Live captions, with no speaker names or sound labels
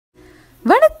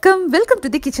Welcome to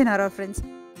the kitchen hour, friends.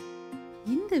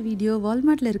 இந்த video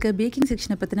வால்மார்ட்டில் இருக்க packing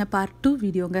செக்ஷனை பற்றின பார்ட் 2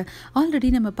 வீடியோங்க. ஆல்ரெடி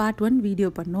நம்ம பார்ட் 1 வீடியோ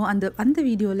பண்ணோம். அந்த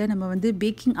வீடியோவில் நம்ம வந்து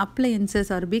packing appliances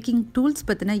R packing tools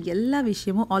பற்றின எல்லா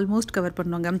விஷயமும் ஆல்மோஸ்ட் கவர்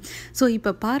பண்ணோங்க. ஸோ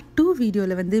இப்போ பார்ட் 2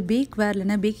 வீடியோவில் வந்து பேக்வேர்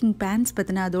இல்லைனா பேக்கிங் பேன்ஸ்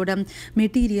பற்றின அதோட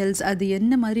மெட்டீரியல்ஸ், அது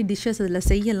என்ன மாதிரி டிஷ்ஷஸ் அதில்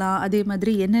செய்யலாம், அதே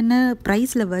மாதிரி என்னென்ன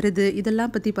ப்ரைஸில் வருது,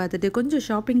 இதெல்லாம் பற்றி பார்த்துட்டு கொஞ்சம்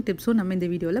ஷாப்பிங் டிப்ஸும் நம்ம இந்த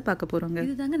வீடியோவில் பார்க்க போகிறோங்க.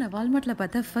 இதுதாங்க நான் வால்மார்ட்டில்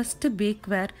பார்த்தா ஃபஸ்ட்டு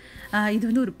பேக்வேர். இது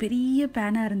வந்து ஒரு பெரிய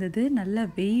பேனாக இருந்தது, நல்ல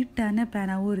வெயிட்டான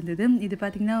பேனாகவும் இருந்தது. இது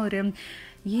பார்த்திங்கன்னா ஒரு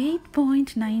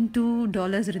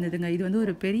 $8.92 இருந்ததுங்க. இது வந்து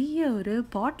ஒரு பெரிய ஒரு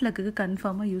பாட்லக்கு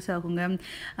கன்ஃபார்மாக யூஸ் ஆகுங்க.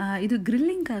 இது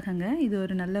கிரில்லிங்காகங்க. இது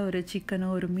ஒரு நல்ல ஒரு சிக்கனோ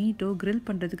ஒரு மீட்டோ கிரில்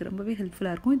பண்ணுறதுக்கு ரொம்பவே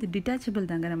ஹெல்ப்ஃபுல்லாக இருக்கும். இது டிட்டாச்சபிள்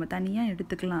தாங்க, நம்ம தனியாக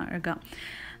எடுத்துக்கலாம் அழகாக.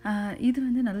 இது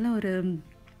வந்து நல்ல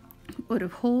ஒரு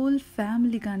ஹோல்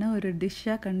ஃபேமிலிக்கான ஒரு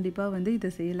டிஷ்ஷாக கண்டிப்பாக வந்து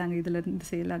இதை செய்யலாங்க, இதில்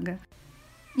இருந்து செய்யலாங்க.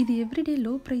 இது எவ்ரிடே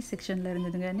லோ ப்ரைஸ் செக்ஷனில்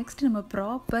இருந்ததுங்க. நெக்ஸ்ட் நம்ம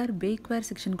ப்ராப்பர் பேக்வேர்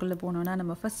செக்ஷனுக்குள்ளே போனோன்னா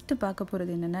நம்ம ஃபஸ்ட்டு பார்க்க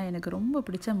போகிறது என்னென்னா, எனக்கு ரொம்ப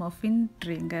பிடிச்ச மஃபின்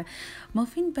ட்ரேங்க.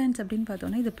 மஃபின் பேன்ஸ் அப்படின்னு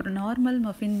பார்த்தோன்னா இது normal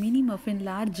muffin, mini muffin,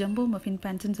 large jumbo muffin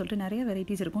பேன்ஸ்ன்னு சொல்லிட்டு நிறைய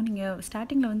வெரைட்டிஸ் இருக்கும். நீங்கள்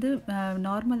ஸ்டார்டிங்கில் வந்து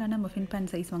நார்மலான மஃபின் பேன்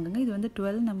சைஸ் வாங்குங்க. இது வந்து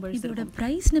 12 நம்பர்ஸ். இதோட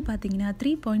ப்ரைஸ்னு பார்த்தீங்கன்னா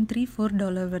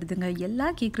 $3.34 வருதுங்க. எல்லா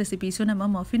கேக் ரெசிபீஸும் நம்ம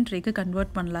மஃபின் ட்ரேக்கு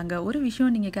கன்வெர்ட் பண்ணலாங்க. ஒரு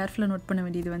விஷயம் நீங்கள் கேர்ஃபுல்லாக நோட் பண்ண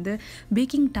வேண்டியது வந்து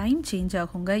பேக்கிங் டைம் சேஞ்ச்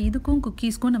ஆகுங்க. இதுக்கும்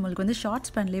குக்கீஸ்க்கும் நம்மளுக்கு வந்து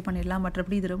ஷார்ட்ஸ் பேன்லேயே பண்ணிடலாம்.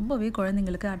 மற்றபடி இது ரொம்பவே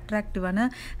குழந்தைங்களுக்கு அட்ராக்டிவான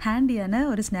ஹேண்டியான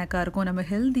ஒரு ஸ்நாக்காக இருக்கும். நம்ம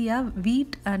ஹெல்த்தியாக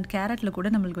வீட் அண்ட் கேரட்டில் கூட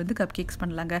நம்மளுக்கு வந்து கப் கேக்ஸ்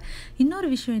பண்ணலாங்க. இன்னொரு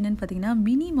விஷயம் என்னென்னு பார்த்தீங்கன்னா,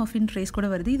 மினி மஃபின் ட்ரேஸ் கூட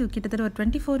வருது. இது கிட்டத்தட்ட ஒரு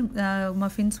 24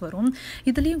 மஃபின்ஸ் வரும்.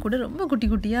 இதுலேயும் கூட ரொம்ப குட்டி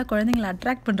குட்டியாக குழந்தைங்களை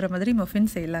அட்ராக்ட் பண்ணுற மாதிரி மஃபின்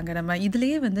செய்யலாங்க. நம்ம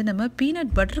இதுலேயே வந்து நம்ம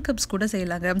பீனட் பட்டர் கப்ஸ் கூட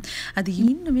செய்யலாங்க. அது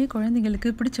இன்னுமே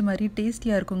குழந்தைங்களுக்கு பிடிச்ச மாதிரி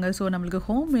டேஸ்டியாக இருக்குங்க. ஸோ நம்மளுக்கு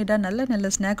ஹோம்மேடாக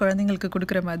நல்ல ஸ்நாக் குழந்தைங்களுக்கு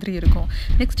கொடுக்குற மாதிரி இருக்கும்.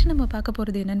 நெக்ஸ்ட் நம்ம பார்க்க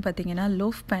போகிறது என்னென்னு பார்த்தீங்கன்னா,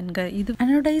 லோஃப் பேன்ங்க. இது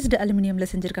அனோடைஸ்டு அலுமினியமில்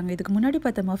செஞ்சுருக்காங்க. இதுக்கு முன்னாடி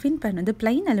பார்த்த மஃபின் பேன் வந்து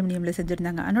பிளைன் அலுமினியமில்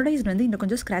செஞ்சுருந்தாங்க. அனோடைஸ்டு வந்து இன்னும்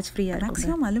கொஞ்சம் ஸ்க்ராச் ஃப்ரீயாக இருக்கும்.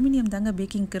 மேக்ஸிமம் அலுமினியம் தாங்க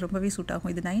பேக்கிங்க்கு ரொம்பவே சூட் ஆகும்.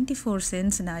 இது 94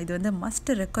 cents. இது வந்து மஸ்ட்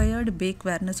ரெக்வயர்டு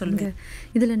பேக்வேர்னு சொல்லுங்கள்.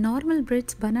 இதில் நார்மல்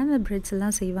பிரெட்ஸ், பனானா பிரெட்ஸ்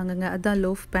எல்லாம் செய்வாங்கங்க. அதுதான்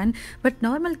லோஃப் பேன். பட்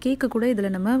நார்மல் கேக்கு கூட இதில்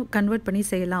நம்ம கன்வெர்ட் பண்ணி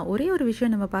செய்யலாம். ஒரே ஒரு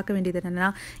விஷயம் நம்ம பார்க்க வேண்டியது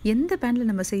என்னென்னா, எந்த பேனில்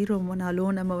நம்ம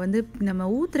செய்கிறோம்னாலும் நம்ம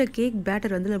ஊற்றுற கேக்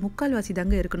பேட்டர் வந்து முக்கால்வாசி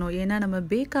தாங்க இருக்கணும். ஏன்னா நம்ம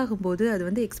பேக் ஆகும்போது அது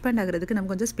வந்து எக்ஸ்பேண்ட் ஆகிறதுக்கு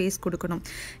நம்ம கொஞ்சம் ஸ்பேஸ் கொடுக்கணும்.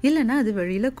 இல்லைன்னா அது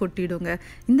வெளியில் கொட்டிடுங்க.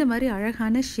 இந்த மாதிரி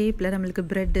அழகான ஷேப்பில் நம்மளுக்கு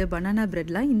பிரெட்டு, பனானா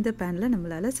பிரெட்லாம் இந்த பேனில்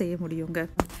நம்மளால் செய்ய முடியுங்க.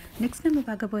 நெக்ஸ்ட் நம்ம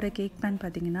பார்க்க போகிற கேக் பேன்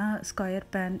பார்த்தீங்கன்னா, ஸ்கொயர்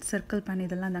பேன், சர்க்கிள் பேன்,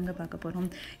 இதெல்லாம் தாங்க பார்க்க போகிறோம்.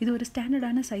 இது ஒரு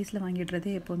ஸ்டாண்டர்டான சைஸில் வாங்கிடுறது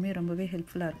எப்போவுமே ரொம்பவே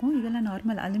ஹெல்ப்ஃபுல்லாக இருக்கும். இதெல்லாம்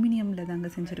நார்மல் அலுமினியமில் தாங்க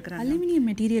செஞ்சுருக்கிறேன். அலுமினியம்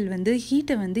மெட்டீரியல் வந்து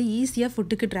ஹீட்டை வந்து ஈஸியாக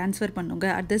ஃபுட்டுக்கு ட்ரான்ஸ்ஃபர் பண்ணுங்க.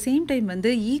 அட் த சேம் டைம்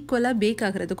வந்து ஈக்குவலாக பேக்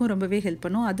ஆகிறதுக்கும் ரொம்பவே ஹெல்ப்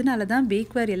பண்ணும். அதனால தான்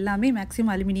பேக்வேர் எல்லாமே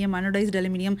மேக்ஸிமம் அலுமினியம், அனோடைஸ்டு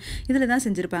அலுமினியம் இதில் தான்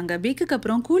செஞ்சுருப்பாங்க. பேக்குக்கு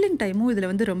அப்புறம் கூலிங் டைமும்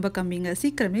இதில் வந்து ரொம்ப கம்மிங்க,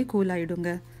 சீக்கிரமே கூல்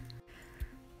ஆகிடுங்க.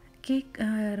 கேக்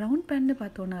ரவுண்ட் பேன்னு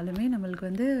பார்த்தோன்னாலுமே நம்மளுக்கு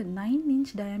வந்து 9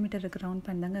 inch டயாமீட்டர் இருக்கிற ரவுண்ட்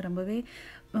பேன் தாங்க ரொம்பவே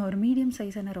ஒரு மீடியம்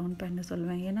சைஸான ரவுண்ட் பேன்னு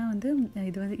சொல்லுவேன். ஏன்னா வந்து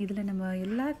இதில் நம்ம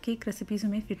எல்லா கேக்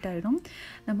ரெசிபீஸுமே ஃபிட் ஆகிடும்.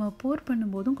 நம்ம போர்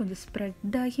பண்ணும்போதும் கொஞ்சம்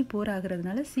ஸ்ப்ரெட் ஆகி போர்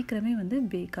ஆகிறதுனால சீக்கிரமே வந்து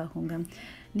பேக் ஆகுங்க.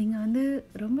 நீங்கள் வந்து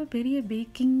ரொம்ப பெரிய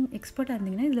பேக்கிங் எக்ஸ்பர்ட்டாக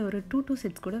இருந்தீங்கன்னா இதில் ஒரு 2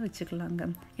 செட்ஸ் கூட வச்சுக்கலாங்க.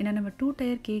 ஏன்னா நம்ம 2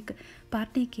 tyre cake,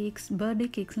 party cakes, birthday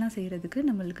கேக்ஸ்லாம் செய்கிறதுக்கு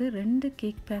நம்மளுக்கு 2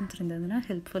 கேக் பேன்ஸ் இருந்ததுன்னா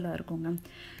ஹெல்ப்ஃபுல்லாக இருக்குங்க.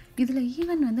 இதில்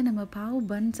ஈவன் வந்து நம்ம பாவ்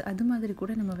பன்ஸ் அது மாதிரி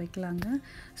கூட நம்ம வைக்கலாங்க.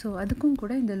 ஸோ அதுக்கும்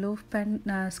கூட இந்த loaf pan,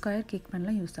 square cake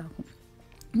பேன்லாம் use ஆகும்.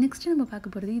 நெக்ஸ்ட்டு நம்ம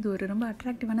பார்க்க போகிறது, இது ஒரு ரொம்ப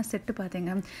அட்ராக்டிவான செட்டு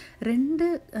பார்த்தீங்க. 2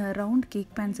 ரவுண்ட்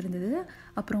கேக் பேன்ஸ் இருந்தது,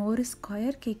 அப்புறம் ஒரு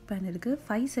ஸ்கொயர் கேக் பேன் இருக்குது,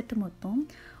 5 செட்டு மொத்தம்.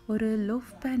 ஒரு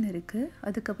லோஃப் பேன் இருக்குது,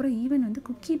 அதுக்கப்புறம் ஈவன் வந்து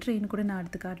குக்கி ட்ரெயின் கூட நான்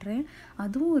எடுத்து காட்டுறேன்,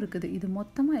 அதுவும் இருக்குது. இது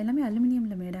மொத்தமாக எல்லாமே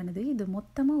அலுமினியமில் மேடானது. இது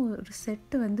மொத்தமாக ஒரு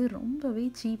செட்டு வந்து ரொம்பவே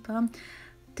சீப்பாக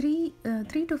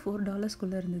 $3 to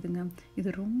 $4 இருந்ததுங்க. இது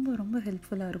ரொம்ப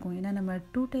ஹெல்ப்ஃபுல்லாக இருக்கும். ஏன்னா நம்ம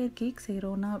 2 டயர் கேக்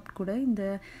செய்கிறோன்னா கூட இந்த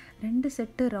 2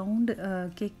 செட்டு ரவுண்டு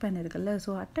கேக் பேன் இருக்குல்ல,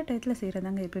 ஸோ அட் அ டயத்தில்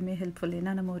செய்கிறதாங்க எப்போயுமே ஹெல்ப்ஃபுல்.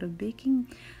 ஏன்னா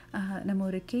நம்ம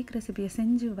ஒரு கேக் ரெசிபியை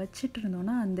செஞ்சு வச்சுட்டு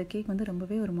இருந்தோன்னா அந்த கேக் வந்து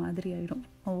ரொம்பவே ஒரு மாதிரி ஆகிடும்.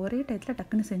 ஒரே டயத்தில்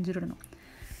டக்குன்னு செஞ்சுடணும்.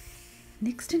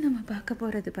 நெக்ஸ்ட்டு நம்ம பார்க்க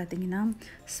போகிறது பார்த்திங்கன்னா,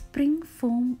 ஸ்ப்ரிங்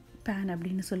ஃபோம் பேன்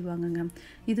அப்படின்னு சொல்லுவாங்கங்க.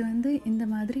 இது வந்து இந்த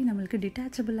மாதிரி நம்மளுக்கு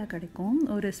டிட்டாச்சபிளாக கிடைக்கும்,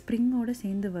 ஒரு ஸ்ப்ரிங்கோடு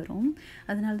சேர்ந்து வரும்.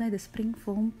 அதனால தான் இது ஸ்ப்ரிங்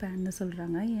ஃபோம் பேன்னு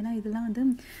சொல்கிறாங்க. ஏன்னா இதெல்லாம் வந்து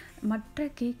மற்ற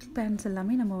கேக் பேன்ஸ்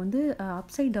எல்லாமே நம்ம வந்து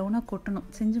அப்சைட் டவுனாக கொட்டணும்.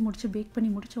 செஞ்சு முடிச்சு பேக் பண்ணி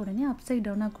முடித்த உடனே அப்சைட்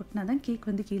டவுனாக கொட்டினா தான் கேக்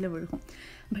வந்து கீழே விழுகும்.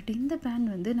 பட் இந்த பேன்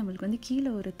வந்து நம்மளுக்கு வந்து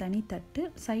கீழே ஒரு தனி தட்டு,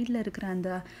 சைடில் இருக்கிற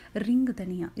அந்த ரிங்கு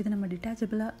தனியாக, இதை நம்ம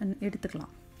டிட்டாச்சபிளாக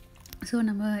எடுத்துக்கலாம். ஸோ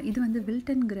இது வந்து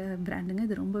வில்டன்கிற பிராண்டுங்க.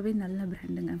 இது ரொம்பவே நல்ல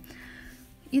பிராண்டுங்க.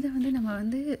 இதை வந்து நம்ம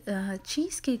வந்து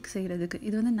சீஸ் கேக் செய்கிறதுக்கு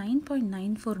இது வந்து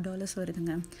 $9.94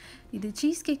 வருதுங்க. இது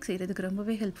சீஸ் கேக் செய்கிறதுக்கு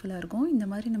ரொம்பவே ஹெல்ப்ஃபுல்லாக இருக்கும். இந்த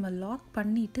மாதிரி நம்ம லாக்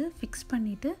பண்ணிவிட்டு ஃபிக்ஸ்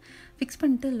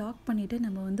பண்ணிவிட்டு லாக் பண்ணிவிட்டு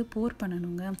நம்ம வந்து போர்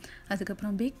பண்ணணுங்க.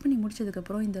 அதுக்கப்புறம் பேக் பண்ணி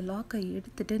முடிச்சதுக்கப்புறம் இந்த லாக்கை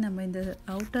எடுத்துகிட்டு நம்ம இந்த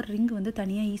அவுட்டர் ரிங் வந்து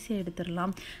தனியாக ஈஸியாக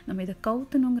எடுத்துடலாம். நம்ம இதை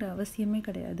கவுத்தணுங்கிற அவசியமே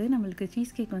கிடையாது. நம்மளுக்கு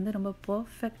சீஸ் கேக் வந்து ரொம்ப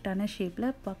பர்ஃபெக்டான ஷேப்பில்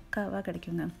பக்காவாக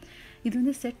கிடைக்குங்க. இது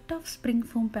வந்து set of spring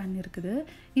foam pan இருக்குது.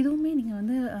 இதுவுமே நீங்கள்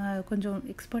வந்து கொஞ்சம்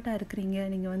எக்ஸ்பர்ட்டாக இருக்கிறீங்க,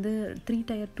 நீங்கள் வந்து 3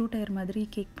 டயர் 2 டயர் மாதிரி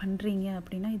கேக் பண்ணுறீங்க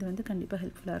அப்படின்னா இது வந்து கண்டிப்பாக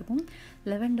ஹெல்ப்ஃபுல்லாக இருக்கும்.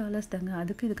 $11 தாங்க.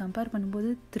 அதுக்கு இது கம்பேர்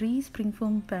பண்ணும்போது 3 ஸ்ப்ரிங்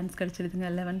ஃபோம் பேன்ஸ் கிடச்சிருதுங்க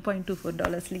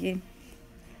 $11.24.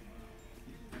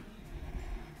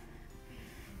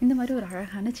 இந்த மாதிரி ஒரு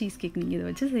அழகான சீஸ் கேக் நீங்கள் இதை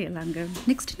வச்சு செய்யலாங்க.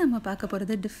 நெக்ஸ்ட்டு நம்ம பார்க்க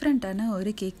போகிறது டிஃப்ரெண்ட்டான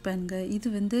ஒரு கேக் பேனுங்க. இது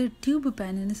வந்து டியூப்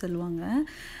பேனுன்னு சொல்லுவாங்க.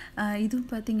 இதுவும்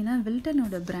பார்த்தீங்கன்னா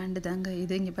வில்டனோட பிராண்டு தாங்க.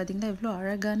 இது இங்கே பார்த்தீங்கன்னா எவ்வளோ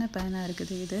அழகான பேனாக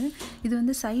இருக்குது. இது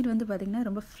வந்து சைடு வந்து பார்த்திங்கன்னா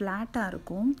ரொம்ப ஃப்ளாட்டாக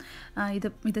இருக்கும்.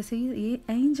 இதை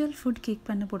ஏஞ்சல் ஃபுட் கேக்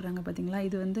பண்ண போடுறாங்க பார்த்தீங்களா.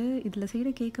 இது வந்து இதில்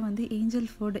செய்கிற கேக்கை வந்து ஏஞ்சல்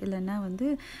ஃபுட் இல்லைன்னா வந்து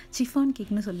சிஃபான்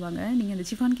கேக்னு சொல்லுவாங்க. நீங்கள் இந்த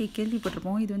சிஃபான் கேக்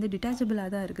கேள்விப்பட்டிருப்போம். இது வந்து டிட்டாச்சபிளாக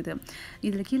தான் இருக்குது.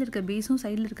 இதில் கீழே இருக்க பேஸும்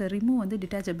சைடில் இருக்க ரிமும் வந்து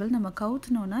டிட்டாச்சபிள். நம்ம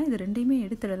கவுத்துனோன்னா இது ரெண்டையுமே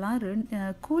எடுத்துடலாம்.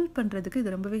 கூல் பண்ணுறதுக்கு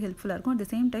இது ரொம்பவே ஹெல்ப்ஃபுல்லாக இருக்கும். At the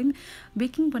same time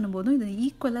packing பண்ணும்போதும் இது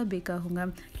ஈக்குவலாக பேக் ஆகுங்க.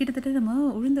 கிட்டத்தட்ட நம்ம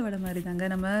உளுந்த வடை மாதிரி தாங்க.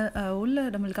 நம்ம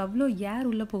நம்மளுக்கு அவ்வளோ ஏர்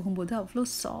உள்ளே போகும்போது அவ்வளோ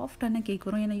சாஃப்டான கேக்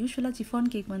வரும். ஏன்னா யூஸ்வலாக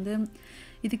சிஃபான் கேக் வந்து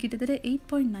இது கிட்டத்தட்ட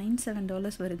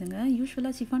 $8.97 வருதுங்க.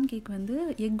 யூஸ்வலாக சிஃபான் கேக் வந்து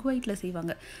எக் ஒயிட்டில்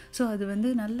செய்வாங்க. ஸோ அது வந்து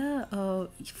நல்லா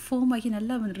ஃபோம் ஆகி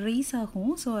நல்லா ரைஸ்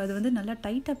ஆகும். ஸோ அது வந்து நல்லா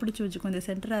டைட்டாக பிடிச்சி வச்சுக்கும் இந்த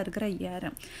சென்டராக இருக்கிற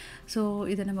ஏரை. ஸோ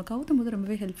இதை நம்ம கவுத்தும் போது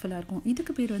ரொம்பவே ஹெல்ப்ஃபுல்லாக இருக்கும்.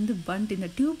 இதுக்கு பேர் வந்து பண்ட். இந்த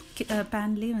டியூப்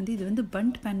பேன்லேயே வந்து இது வந்து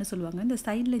பண்ட் பேன்னு சொல்லுவாங்க. இந்த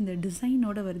சைடில் இந்த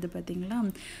டிசைனோட வருது பார்த்தீங்களா.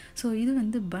 ஸோ இது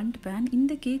வந்து பண்ட் பேன்.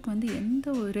 இந்த கேக் வந்து எந்த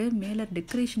ஒரு மேலே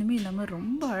டெக்கரேஷனுமே இல்லாமல்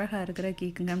ரொம்ப அழகாக இருக்கிற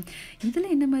கேக்குங்க.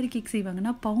 இதில் என்ன மாதிரி கேக்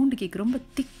செய்வாங்கன்னா பவுண்டு கேக், ரொம்ப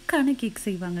திக்கான கேக்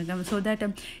செய்வாங்க. ஸோ தட்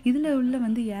இதில் உள்ள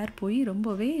வந்து ஏர் போய்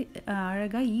ரொம்பவே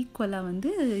அழகாக ஈக்குவலாக வந்து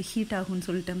ஹீட் ஆகும்னு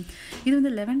சொல்லிட்டு இது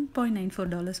வந்து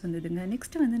 $11.94 வந்ததுங்க.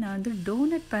 நெக்ஸ்ட்டு வந்து நான் வந்து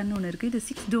டோனட் பேன் ஒன்று இருக்குது. இது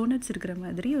 6 டோனட்ஸ் இருக்கிற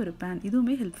மாதிரி ஒரு பேன்.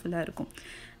 இதுவுமே ஹெல்ப்ஃபுல்லாக இருக்கும்.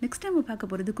 நெக்ஸ்ட் நம்ம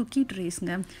பார்க்க போகிறது குக்கி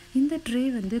ட்ரேஸ்ங்க. இந்த ட்ரே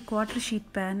வந்து குவார்ட்டர்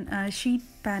ஷீட்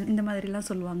பேன் இந்த மாதிரிலாம்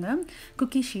சொல்லுவாங்க.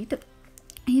 Cookie sheet.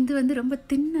 இது வந்து ரொம்ப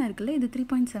தின்னாக இருக்குல்ல. இது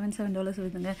 $3.77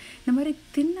 வருதுங்க. இந்த மாதிரி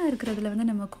தின்னாக இருக்கிறதுல வந்து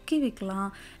நம்ம குக்கி வைக்கலாம்.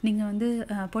 நீங்கள் வந்து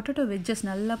பொட்டேட்டோ வெஜ்ஜஸ்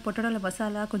நல்லா பொட்டேட்டோவில்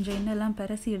மசாலா கொஞ்சம் எண்ணெய்லாம்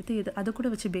பரசி எடுத்து அதை கூட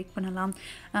வச்சு பேக் பண்ணலாம்.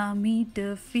 மீட்டு,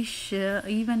 ஃபிஷ்ஷு,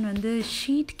 ஈவன் வந்து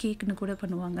ஷீட் கேக்குன்னு கூட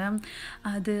பண்ணுவாங்க.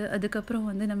 அதுக்கப்புறம்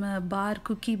வந்து நம்ம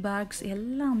குக்கி பேக்ஸ்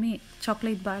எல்லாமே,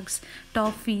 சாக்லேட் பேக்ஸ்,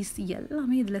 டாஃபீஸ்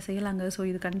எல்லாமே இதில் செய்யலாங்க. ஸோ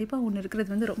இது கண்டிப்பாக ஒன்று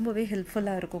இருக்கிறது வந்து ரொம்பவே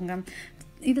ஹெல்ப்ஃபுல்லாக இருக்குங்க.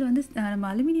 இதில் வந்து நம்ம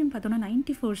அலுமினியம் பார்த்தோன்னா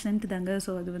 94 சென்ட் தாங்க.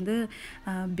 ஸோ அது வந்து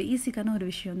பேசிக்கான ஒரு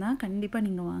விஷயம் தான். கண்டிப்பாக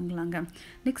நீங்கள் வாங்கலாங்க.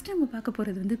 நெக்ஸ்ட் நம்ம பார்க்க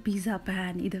போகிறது வந்து பீஸா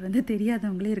பேன். இதை வந்து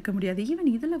தெரியாதவங்களே இருக்க முடியாது.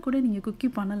 ஈவன் இதில் கூட நீங்கள் குக்கி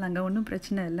பண்ணலாங்க, ஒன்றும்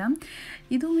பிரச்சனை இல்லை.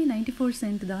 இதுவுமே 94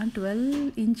 சென்ட் தான். 12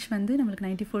 இன்ச் வந்து நம்மளுக்கு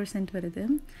 94 சென்ட் வருது.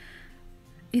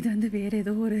 இது வந்து வேறு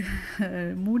ஏதோ ஒரு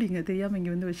மூடிங்க தெரியாமல்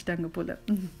இங்கே வந்து வச்சுட்டாங்க போல்.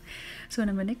 ஸோ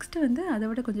நம்ம நெக்ஸ்ட்டு வந்து அதை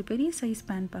விட கொஞ்சம் பெரிய சைஸ்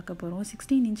பேன் பார்க்க போகிறோம்.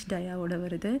 16 இன்ச் டயாவோட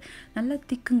வருது. நல்லா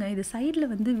திக்குங்க. இது சைடில்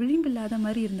வந்து விளிம்பு இல்லாத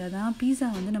மாதிரி இருந்தால் தான் பீஸா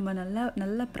வந்து நம்ம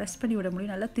நல்லா ப்ரெஸ் பண்ணி விட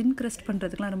முடியும். நல்லா தின் க்ரஸ்ட்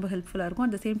பண்ணுறதுக்குலாம் ரொம்ப ஹெல்ப்ஃபுல்லாக இருக்கும்.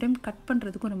 At the same time cut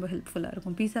பண்ணுறதுக்கும் ரொம்ப ஹெல்ப்ஃபுல்லாக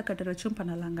இருக்கும். பீஸா கட்டர் வச்சும்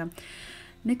பண்ணலாங்க.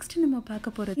 நெக்ஸ்ட்டு நம்ம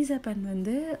பார்க்க போகிற பீஸா பேன்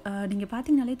வந்து நீங்கள்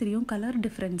பார்த்தீங்கனாலே தெரியும் கலர்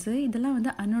டிஃப்ரென்ஸு. இதெல்லாம்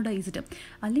வந்து அனோடைஸ்டு.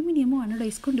 அலுமினியமும்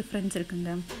அனோடைஸ்க்கும் டிஃப்ரென்ஸ்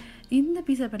இருக்குங்க. இந்த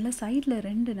பீஸா பேனில் சைடில்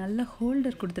 2 நல்ல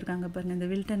ஹோல்டர் கொடுத்துருக்காங்க பாருங்கள், இந்த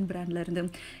வில்டன் பிராண்ட்லேருந்து.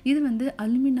 இது வந்து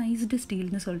அலுமினைஸ்டு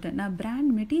ஸ்டீல்னு சொல்லிட்டு நான்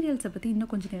பிராண்ட் மெட்டீரியல்ஸை பற்றி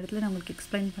இன்னும் கொஞ்சம் நேரத்தில் நான் உங்களுக்கு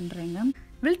எக்ஸ்பிளைன் பண்ணுறேங்க.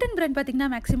 வில்டன் பிராண்ட் பார்த்தீங்கன்னா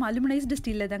மேக்ஸிமம் அலுமினைஸ்டு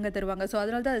ஸ்டீலில் தாங்க தருவாங்க. ஸோ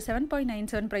அதனால தான் அது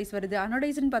 7.97 ப்ரைஸ் வருது.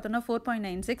 அனோடைஸ்ன்னு பார்த்தோன்னா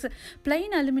 4.96.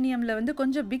 பிளைன் அலுமினியமில் வந்து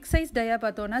கொஞ்சம் பிக் சைஸ் டயா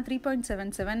பார்த்தோன்னா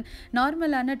 3.77.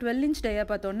 நார்மலான 12 இன்ச் டயா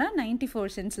பார்த்தோன்னா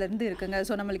 94 சென்ட்ஸ்லேருந்து இருக்குங்க.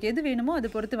 ஸோ நம்மளுக்கு எது வேணுமோ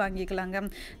அதை பொறுத்து வாங்கிக்கலாங்க.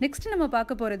 நெக்ஸ்ட் நம்ம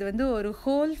பார்க்க போகிறது வந்து ஒரு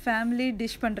ஹோல் ஃபேமிலி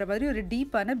டிஷ் பண்ணுற மாதிரி ஒரு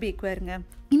டீப்பான பேக்வேருங்க.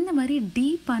 இந்த மாதிரி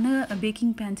டீப்பான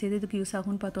பேக்கிங் பேன்ஸ் எதுக்கு யூஸ்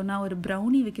ஆகும்னு பார்த்தோன்னா ஒரு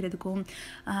ப்ரௌனி வைக்கிறதுக்கும்,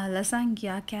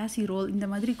 லசாங்கியா, கேசிரோல் இந்த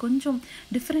மாதிரி கொஞ்சம்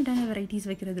டிஃப்ரெண்ட்டான வெரைட்டிஸ்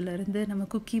வைக்கிறதுலேருந்து நம்ம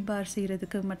குக்கி பார்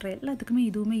செய்கிறதுக்கு மற்ற எல்லாத்துக்குமே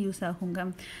இதுவுமே யூஸ் ஆகுங்க.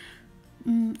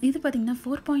 இது பார்த்திங்கன்னா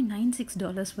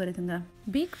 $4.96 வருதுங்க.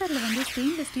 பேக்வேரில் வந்து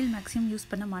ஸ்டெயின்லெஸ் ஸ்டீல் மேக்ஸிமம்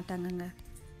யூஸ் பண்ண மாட்டாங்கங்க.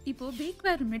 இப்போது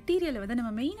பேக்வேர் மெட்டீரியலை வந்து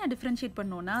நம்ம மெயினாக டிஃப்ரென்ஷியேட்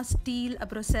பண்ணோன்னா ஸ்டீல்,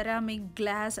 அப்புறம் செராமிக்,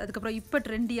 கிளாஸ், அதுக்கப்புறம் இப்போ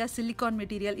ட்ரெண்டியாக சிலிக்கான்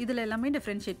மெட்டீரியல் இதில் எல்லாமே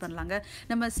டிஃப்ரென்ஷியேட் பண்ணலாங்க.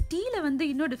 நம்ம ஸ்டீலை வந்து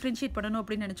இன்னும் டிஃப்ரென்ஷியேட் பண்ணணும்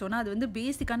அப்படின்னு நினச்சோன்னா அது வந்து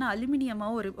பேசிக்கான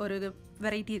அலுமினியமாக ஒரு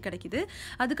வெரைட்டி கிடைக்குது.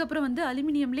 அதுக்கப்புறம் வந்து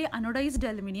அலுமினியம்லேயே அனோடைஸ்டு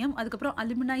அலுமினியம், அதுக்கப்புறம்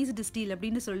அலுமினைஸ்டு ஸ்டீல்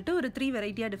அப்படின்னு சொல்லிட்டு ஒரு 3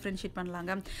 வெரைட்டியாக டிஃப்ரென்ஷியேட்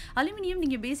பண்ணலாங்க. அலுமினியம்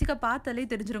நீங்கள் பேசிக்காக பார்த்தாலே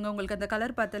தெரிஞ்சிருங்க, உங்களுக்கு அந்த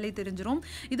கலர் பார்த்தாலே தெரிஞ்சிரும்.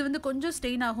 இது வந்து கொஞ்சம்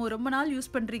ஸ்டெயின் ஆகும். ரொம்ப நாள்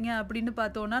யூஸ் பண்ணுறீங்க அப்படின்னு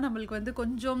பார்த்தோன்னா நம்மளுக்கு வந்து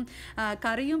கொஞ்சம்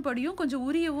கரையும் படியும், கொஞ்சம்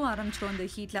உரியவும் ஆரம்பிச்சிடும் அந்த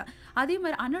ஹீட்டில். அதே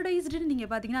மாதிரி அனோடைஸ்டுன்னு நீங்கள்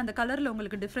பார்த்தீங்கன்னா அந்த கலரில்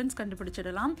உங்களுக்கு டிஃப்ரென்ஸ்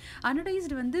கண்டுபிடிச்சிடலாம்.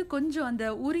 அனோடைஸ்டு வந்து கொஞ்சம் அந்த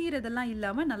உரியறதெல்லாம்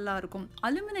இல்லாமல் நல்லாயிருக்கும்.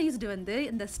 அலுமினைஸ்டு வந்து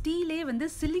இந்த ஸ்டீலே வந்து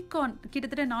சிலிக்கான்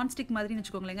கிட்டத்தட்ட நான்ஸ்டிக் மாதிரின்னு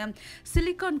வச்சுக்கோங்களேங்க,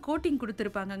 சிலிக்கான் கோட்டிங்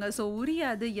கொடுத்துருப்பாங்கங்க. ஸோ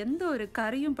உரியாது, எந்த ஒரு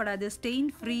கரையும் படாது, ஸ்டெயின்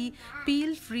ஃப்ரீ,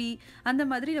 பீல் ஃப்ரீ, அந்த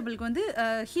மாதிரி நம்மளுக்கு வந்து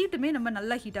ஹீட்டுமே நம்ம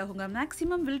நல்லா ஹீட் ஆகுங்க.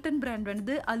 மேக்ஸிமம் வில்டன் பிராண்ட்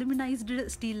வந்து அலுமினைஸ்டு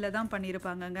ஸ்டீலில் தான்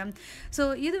பண்ணியிருப்பாங்கங்க. ஸோ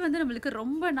இது வந்து நம்மளுக்கு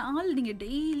ரொம்ப நாள் நீங்கள்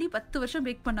டெய்லி 10 வருஷம்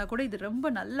பேக் பண்ணால் கூட இது ரொம்ப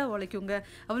நல்லா உழைக்குங்க.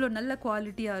 அவ்வளோ நல்ல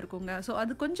குவாலிட்டியாக இருக்குங்க. ஸோ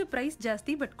அது கொஞ்சம் ப்ரைஸ்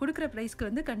ஜாஸ்தி, பட் கொடுக்குற ப்ரைஸ்க்கு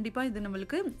வந்து கண்டிப்பாக இது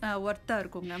நம்மளுக்கு ஒர்த்தாக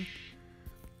இருக்குங்க.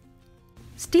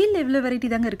 ஸ்டீல் எவ்வளோ வெரைட்டி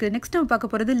தாங்க இருக்குது. நெக்ஸ்ட் நம்ம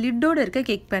பார்க்க போகிறது லிட்டோட இருக்க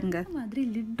கேக் பேனுங்க. இந்த மாதிரி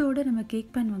லிட்டோட நம்ம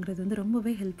கேக் பேன் வாங்குறது வந்து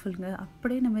ரொம்பவே ஹெல்ப்ஃபுல்லுங்க.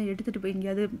 அப்படியே நம்ம எடுத்துகிட்டு போய்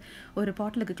எங்கேயாவது ஒரு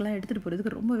பாட்டிலுக்குலாம் எடுத்துகிட்டு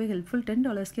போகிறதுக்கு ரொம்பவே ஹெல்ப்ஃபுல்.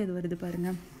 $10 அது வருது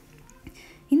பாருங்கள்.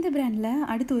 இந்த பிராண்டில்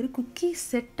அடுத்து ஒரு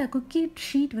குக்கி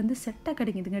ஷீட் வந்து செட்டாக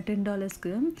கிடைக்குதுங்க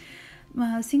 $10.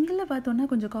 சிங்கிளில் பார்த்தோன்னா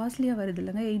கொஞ்சம் காஸ்ட்லியாக வருது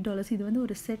இல்லைங்க, $8. இது வந்து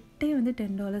ஒரு செட்டே வந்து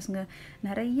 $10ங்க.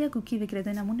 நிறைய குக்கி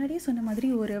வைக்கிறது. நான் முன்னாடியே சொன்ன மாதிரி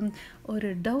ஒரு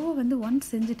டவ்வை வந்து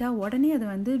ஒன்ஸ் செஞ்சுட்டா உடனே அதை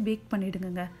வந்து பேக்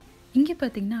பண்ணிவிடுங்க. இங்கே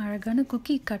பார்த்தீங்கன்னா அழகான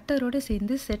குக்கி கட்டரோடு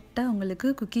சேர்ந்து செட்டாக உங்களுக்கு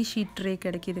குக்கி ஷீட் ட்ரே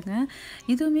கிடைக்கிதுங்க.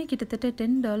 இதுவுமே கிட்டத்தட்ட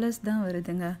 $10 தான்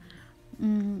வருதுங்க.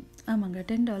 ஆமாங்க,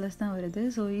 $10 தான் வருது.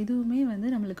 ஸோ இதுவுமே வந்து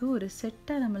நம்மளுக்கு ஒரு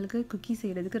செட்டாக நம்மளுக்கு குக்கி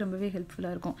செய்கிறதுக்கு ரொம்பவே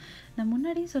ஹெல்ப்ஃபுல்லாக இருக்கும். நான்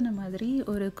முன்னாடியே சொன்ன மாதிரி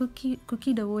ஒரு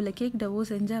குக்கி டவோ இல்லை கேக் டவோ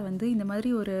செஞ்சால் வந்து இந்த மாதிரி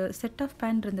ஒரு செட் ஆஃப்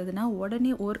பேன் இருந்ததுன்னா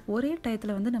உடனே ஒரே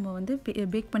டயத்தில் வந்து நம்ம வந்து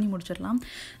பேக் பண்ணி முடிச்சிடலாம்.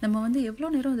 நம்ம வந்து எவ்வளோ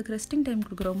நேரம் அதுக்கு ரெஸ்டிங் டைம்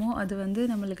கொடுக்குறோமோ அது வந்து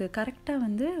நம்மளுக்கு கரெக்டாக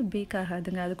வந்து பேக்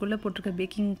ஆகாதுங்க. அதுக்குள்ளே போட்டிருக்க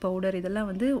பேக்கிங் பவுடர் இதெல்லாம்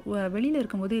வந்து வெளியில்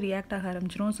இருக்கும்போது ரியாக்ட் ஆக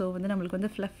ஆரம்பிச்சிடும். ஸோ வந்து நம்மளுக்கு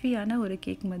வந்து ஃப்ளஃபியான ஒரு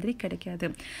கேக் மாதிரி கிடைக்காது.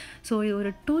 ஸோ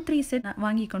ஒரு 2-3 செட்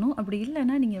வாங்கிக்கணும். அப்படி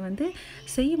இல்லைன்னா நீங்கள் வந்து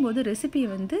செய்யும்போது ரெசிபியை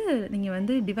வந்து நீங்கள்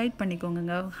வந்து டிவைட்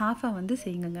பண்ணிக்கோங்க, ஹாஃபாக வந்து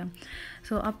செய்யுங்க.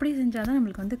 ஸோ அப்படி செஞ்சால் தான்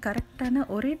நம்மளுக்கு வந்து கரெக்டான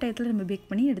ஒரே டயத்தில் நம்ம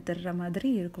பேக் பண்ணி எடுத்துடுற மாதிரி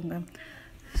இருக்குங்க.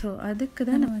 ஸோ அதுக்கு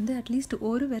தான் நம்ம வந்து அட்லீஸ்ட்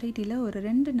ஒரு வெரைட்டியில் ஒரு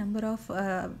 2 நம்பர் ஆஃப்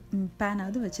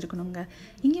பேனாவது வச்சுருக்கணுங்க.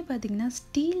 இங்கே பார்த்தீங்கன்னா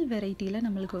ஸ்டீல் வெரைட்டியில்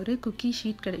நம்மளுக்கு ஒரு குக்கி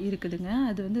ஷீட் இருக்குதுங்க.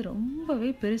 அது வந்து ரொம்பவே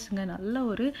பெருசுங்க. நல்ல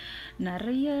ஒரு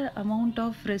நிறைய அமௌண்ட்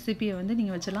ஆஃப் ரெசிபியை வந்து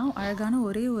நீங்கள் வச்சலாம். அழகான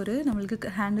ஒரே ஒரு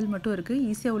நம்மளுக்கு ஹேண்டில் மட்டும் இருக்குது,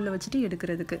 ஈஸியாக உள்ளே வச்சுட்டு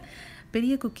எடுக்கிறதுக்கு.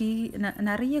 பெரிய குக்கி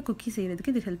நிறைய குக்கி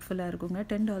செய்கிறதுக்கு இது ஹெல்ப்ஃபுல்லாக இருக்குங்க.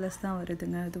 $10 தான்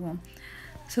வருதுங்க அதுவும்.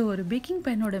 ஸோ ஒரு பேக்கிங்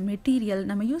பேனோட மெட்டீரியல்,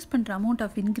 நம்ம யூஸ் பண்ணுற அமௌண்ட்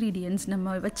ஆஃப் இன்க்ரீடியன்ட்ஸ்,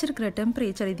 நம்ம வச்சிருக்கிற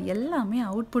டெம்பரேச்சர், இது எல்லாமே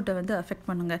அவுட்புட்டை வந்து அஃபெக்ட்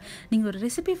பண்ணுங்க. நீங்கள் ஒரு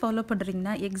ரெசிபி ஃபாலோ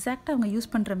பண்ணுறீங்கன்னா எக்ஸாக்டாக அவங்க யூஸ்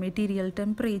பண்ணுற material,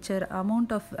 temperature,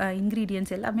 amount of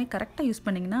ingredients எல்லாமே கரெக்டாக யூஸ்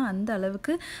பண்ணிங்கன்னா அந்த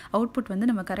அளவுக்கு அவுட்புட் வந்து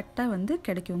நம்ம கரெக்டாக வந்து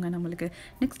கிடைக்குங்க நம்மளுக்கு.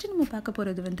 நெக்ஸ்ட்டு நம்ம பார்க்க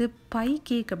போகிறது வந்து பை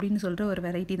கேக் அப்படின்னு சொல்கிற ஒரு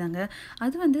வெரைட்டி தாங்க.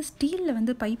 அது வந்து ஸ்டீலில்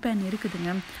வந்து பை பேன்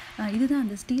இருக்குதுங்க. இதுதான்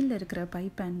அந்த ஸ்டீலில் இருக்கிற பை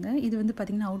பேனுங்க. இது வந்து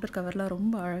பார்த்திங்கன்னா அவுட்டர் கவர்லாம்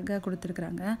ரொம்ப அழகாக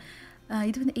கொடுத்துருக்குறாங்க.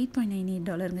 இது வந்து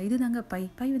 $8.98ங்க. இது தாங்க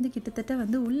பை வந்து கிட்டத்தட்ட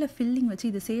வந்து உள்ள ஃபில்லிங் வச்சு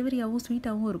இது சேவரியாகவும்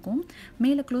ஸ்வீட்டாகவும் இருக்கும்.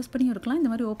 மேலே க்ளோஸ் பண்ணியும் இருக்கலாம், இந்த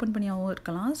மாதிரி ஓப்பன் பண்ணியாகவும்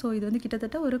இருக்கலாம். ஸோ இது வந்து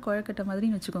கிட்டத்தட்ட ஒரு குழக்கட்டை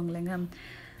மாதிரின்னு வச்சுக்கோங்களேங்க.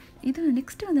 இது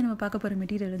நெக்ஸ்ட்டு வந்து நம்ம பார்க்க போகிற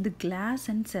மெட்டீரியல் வந்து கிளாஸ்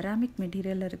அண்ட் செராமிக்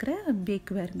மெட்டீரியலில் இருக்கிற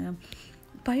பேக்வேருங்க.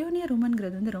 பயோனியர்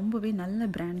உமன்கிறது வந்து ரொம்பவே நல்ல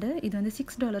பிராண்டு. இது வந்து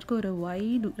 $6க்கு ஒரு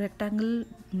வைடு ரெக்டாங்கிள்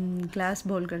கிளாஸ்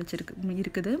பவுல்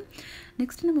இருக்குது.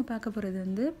 நெக்ஸ்ட்டு நம்ம பார்க்க போகிறது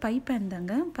வந்து பை பேன்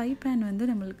தாங்க. பை பேன் வந்து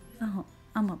நம்மளுக்கு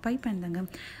ஆமாம் பை பேன் தாங்க.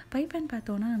 பை பேன்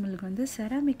பார்த்தோன்னா நம்மளுக்கு வந்து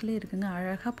செராமிக்லேயே இருக்குங்க.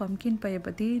 அழகாக பம்கின் பையை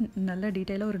பற்றி நல்ல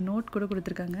டீட்டெயிலாக ஒரு நோட் கூட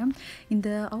கொடுத்துருக்காங்க. இந்த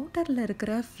அவுட்டரில்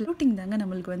இருக்கிற ஃப்ளூட்டிங் தாங்க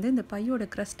நம்மளுக்கு வந்து இந்த பையோட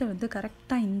க்ரஸ்ட்டை வந்து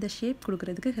கரெக்டாக இந்த ஷேப்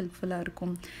கொடுக்குறதுக்கு ஹெல்ப்ஃபுல்லாக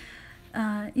இருக்கும்.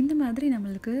 இந்த மாதிரி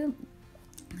நம்மளுக்கு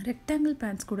ரெக்டாங்கிள்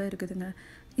பேன்ஸ் கூட இருக்குதுங்க.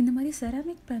 இந்த மாதிரி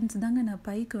செராமிக் பேன்ஸ் தாங்க நான்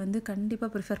பைக்கு வந்து கண்டிப்பாக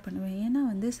ப்ரிஃபர் பண்ணுவேன். ஏன்னா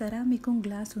வந்து செராமிக்கும்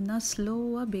கிளாஸும் தான்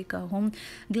ஸ்லோவாக பேக் ஆகும்.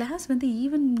 கிளாஸ் வந்து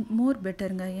ஈவன் மோர்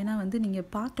பெட்டருங்க. ஏன்னா வந்து நீங்கள்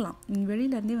பார்க்கலாம்,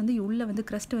 வெளியிலேருந்தே வந்து உள்ளே வந்து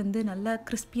க்ரஸ்ட் வந்து நல்லா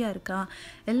கிறிஸ்பியாக இருக்கா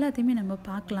எல்லாத்தையுமே நம்ம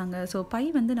பார்க்கலாங்க. ஸோ பை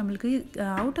வந்து நம்மளுக்கு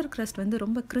அவுட்டர் க்ரஸ்ட் வந்து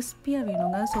ரொம்ப கிறிஸ்பியாக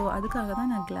வேணுங்க. ஸோ அதுக்காக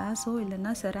தான் நான் கிளாஸோ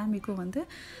இல்லைன்னா செராமிக்கோ வந்து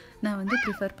நான் வந்து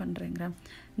ப்ரிஃபர் பண்ணுறேங்க.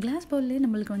 கிளாஸ் பவுல்லே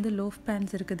நம்மளுக்கு வந்து லோஃப்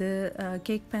பேன்ஸ் இருக்குது,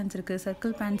 கேக் பேன்ஸ் இருக்குது,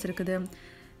 சர்க்கிள் பேன்ஸ் இருக்குது.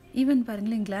 ஈவன்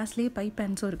பாருங்களேன் கிளாஸ்லேயே பை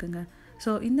பேன்ஸும் இருக்குங்க.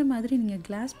 ஸோ இந்த மாதிரி நீங்கள்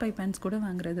கிளாஸ் பை பேன்ஸ் கூட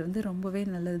வாங்குறது வந்து ரொம்பவே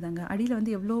நல்லது தாங்க. அடியில்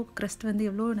வந்து எவ்வளோ க்ரஸ்ட் வந்து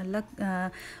எவ்வளோ நல்லா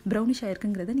ப்ரௌனிஷ்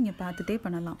ஆகிருக்குங்கிறத நீங்கள் பார்த்துட்டே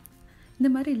பண்ணலாம்.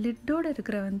 இந்த மாதிரி லிட்டோடு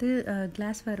இருக்கிற வந்து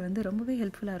கிளாஸ்வேர் வந்து ரொம்பவே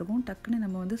ஹெல்ப்ஃபுல்லாக இருக்கும். டக்குன்னு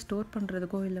நம்ம வந்து ஸ்டோர்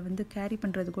பண்ணுறதுக்கோ இல்லை வந்து கேரி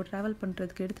பண்ணுறதுக்கோ ட்ராவல்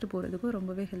பண்ணுறதுக்கு எடுத்துகிட்டு போகிறதுக்கோ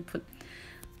ரொம்பவே ஹெல்ப்ஃபுல்.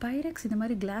 பைரெக்ஸ் இந்த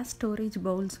மாதிரி கிளாஸ் ஸ்டோரேஜ்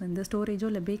பவுல்ஸ் வந்து ஸ்டோரேஜோ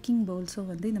இல்லை பேக்கிங் பவுல்ஸோ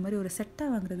வந்து இந்த மாதிரி ஒரு செட்டாக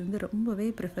வாங்குறது வந்து ரொம்பவே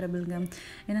ப்ரிஃபரபிள்ங்க.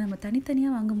 ஏன்னா நம்ம